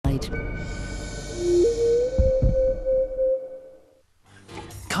breed.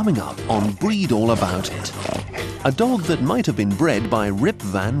 Coming up on Breed All About It, a dog that might have been bred by Rip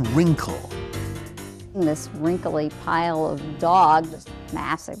Van Winkle. This wrinkly pile of dog, just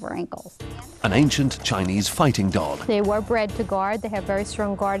massive wrinkles. An ancient Chinese fighting dog. They were bred to guard. They have very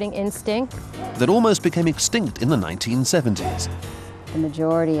strong guarding instinct. That almost became extinct in the 1970s. The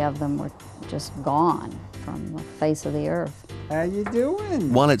majority of them were just gone from the face of the earth. How you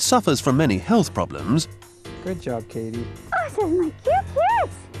doing? While it suffers from many health problems, Good job, Katie. Oh, this is my cute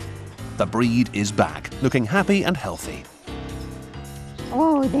kids. the breed is back, looking happy and healthy.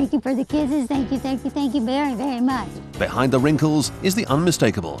 Oh, thank you for the kisses. Thank you very, very much. Behind the wrinkles is the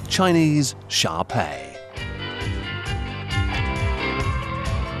unmistakable Chinese Shar Pei.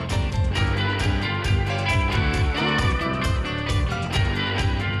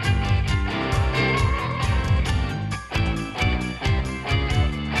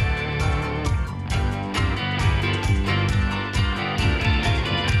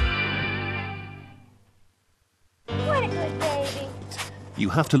 What a good baby. You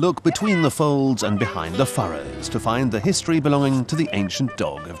have to look between the folds and behind the furrows to find the history belonging to the ancient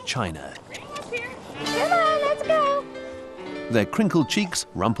dog of China. Come on, let's go. Their crinkled cheeks,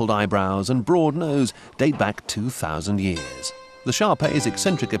 rumpled eyebrows and broad nose date back 2,000 years. The Shar Pei's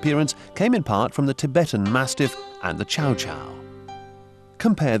eccentric appearance came in part from the Tibetan Mastiff and the Chow Chow.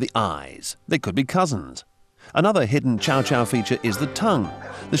 Compare the eyes. They could be cousins. Another hidden Chow Chow feature is the tongue.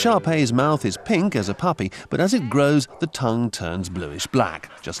 The Shar Pei's mouth is pink as a puppy, but as it grows, the tongue turns bluish-black,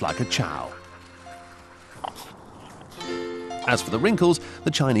 just like a Chow. As for the wrinkles,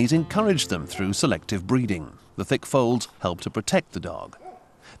 the Chinese encouraged them through selective breeding. The thick folds help to protect the dog.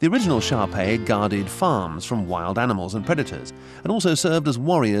 The original Shar Pei guarded farms from wild animals and predators, and also served as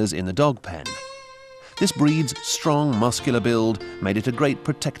warriors in the dog pen. This breed's strong, muscular build made it a great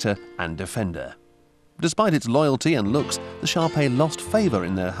protector and defender. Despite its loyalty and looks, the Shar Pei lost favour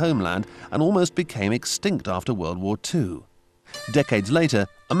in their homeland and almost became extinct after World War II. Decades later,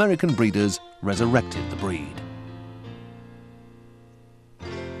 American breeders resurrected the breed.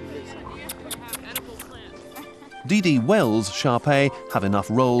 D.D. Wells' Shar Pei have enough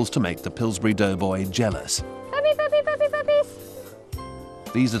rolls to make the Pillsbury Doughboy jealous. Puppies.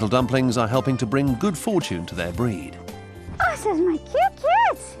 These little dumplings are helping to bring good fortune to their breed. Oh, this is my cute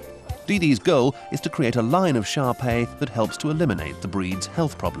kids. Dee Dee's goal is to create a line of Shar Pei that helps to eliminate the breed's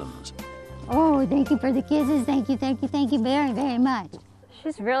health problems. Oh, thank you for the kisses. Thank you very, very much.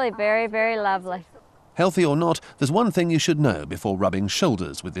 She's really very, very lovely. Healthy or not, there's one thing you should know before rubbing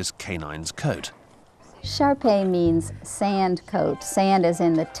shoulders with this canine's coat. Shar Pei means sand coat. Sand is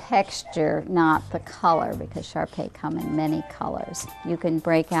in the texture, not the color, because Shar Pei come in many colors. You can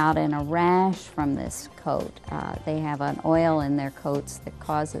break out in a rash from this coat. They have an oil in their coats that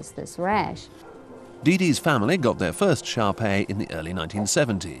causes this rash. Dee Dee's family got their first Shar Pei in the early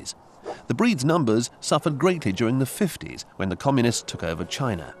 1970s. The breed's numbers suffered greatly during the 50s when the communists took over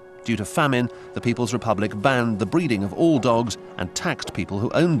China. Due to famine, the People's Republic banned the breeding of all dogs and taxed people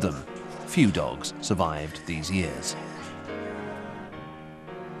who owned them. Few dogs survived these years.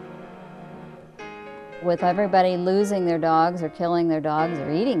 With everybody losing their dogs or killing their dogs or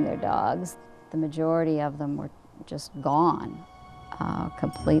eating their dogs, the majority of them were just gone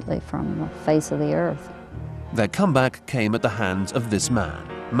completely from the face of the earth. Their comeback came at the hands of this man,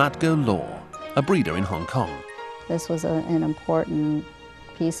 Matgo Law, a breeder in Hong Kong. This was an important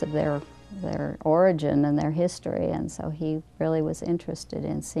piece of their origin and their history, and so he really was interested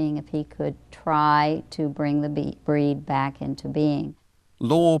in seeing if he could try to bring the breed back into being.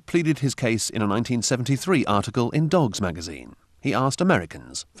 Law pleaded his case in a 1973 article in Dogs magazine. He asked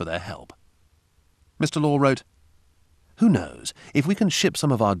Americans for their help. Mr. Law wrote, "Who knows, if we can ship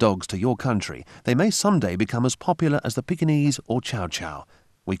some of our dogs to your country, they may someday become as popular as the Pekingese or Chow Chow.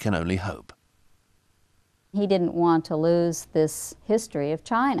 We can only hope." He didn't want to lose this history of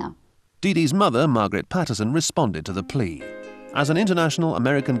China. Dee Dee's mother, Margaret Patterson, responded to the plea. As an International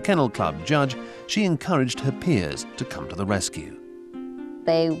American Kennel Club judge, she encouraged her peers to come to the rescue.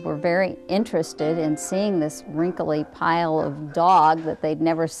 They were very interested in seeing this wrinkly pile of dog that they'd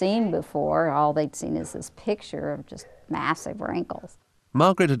never seen before. All they'd seen is this picture of just massive wrinkles.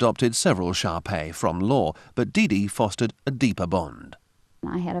 Margaret adopted several Shar Pei from Law, but Dee Dee fostered a deeper bond.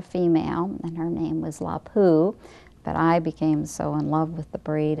 I had a female, and her name was La Poo, but I became so in love with the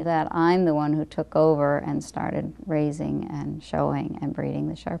breed that I'm the one who took over and started raising and showing and breeding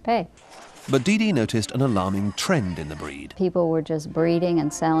the Shar Pei. But Dee Dee noticed an alarming trend in the breed. People were just breeding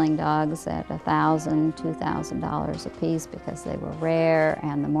and selling dogs at $1,000, $2,000 a piece because they were rare,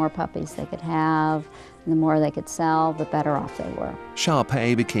 and the more puppies they could have, and the more they could sell, the better off they were. Shar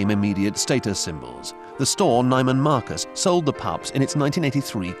Pei became immediate status symbols. The store, Neiman Marcus, sold the pups in its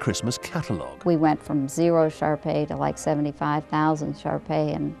 1983 Christmas catalogue. We went from 0 Shar Pei to like 75,000 Shar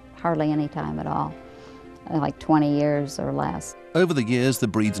Pei in hardly any time at all, like 20 years or less. Over the years, the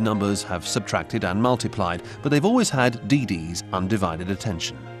breed's numbers have subtracted and multiplied, but they've always had Dee Dee's undivided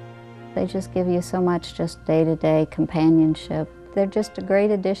attention. They just give you so much just day-to-day companionship. They're just a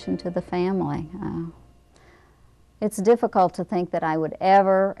great addition to the family. It's difficult to think that I would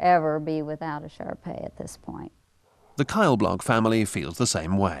ever be without a Shar Pei at this point. The Kyle Blog family feels the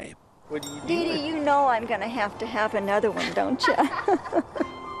same way. Dee Dee, you know I'm going to have another one, don't you?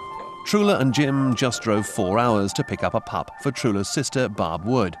 Trula and Jim just drove 4 hours to pick up a pup for Trula's sister, Barb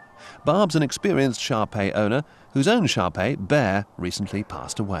Wood. Barb's an experienced Shar Pei owner whose own Shar Pei, Bear, recently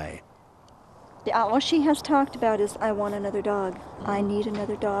passed away. All she has talked about is, I want another dog. I need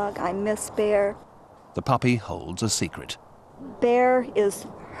another dog. I miss Bear. The puppy holds a secret. Bear is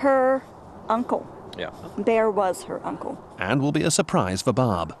her uncle. Yeah. Bear was her uncle. And will be a surprise for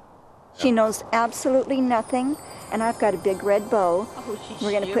Barb. She knows absolutely nothing, and I've got a big red bow.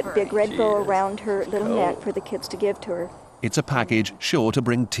 We're going to put a big red bow around her little neck for the kids to give to her. It's a package sure to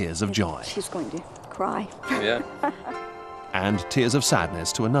bring tears of joy. She's going to cry. Yeah. And tears of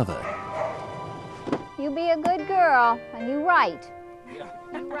sadness to another. You be a good girl, and you write.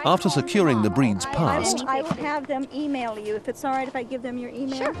 After securing the breed's past, I will have them email you, if it's all right if I give them your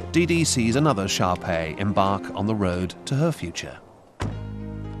email. Sure. Dee Dee sees another Shar Pei embark on the road to her future.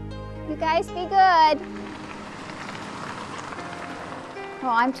 You guys be good. Oh,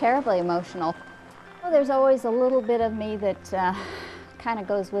 I'm terribly emotional. Well, there's always a little bit of me that kind of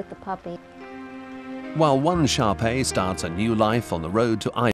goes with the puppy. While one Shar Pei starts a new life on the road to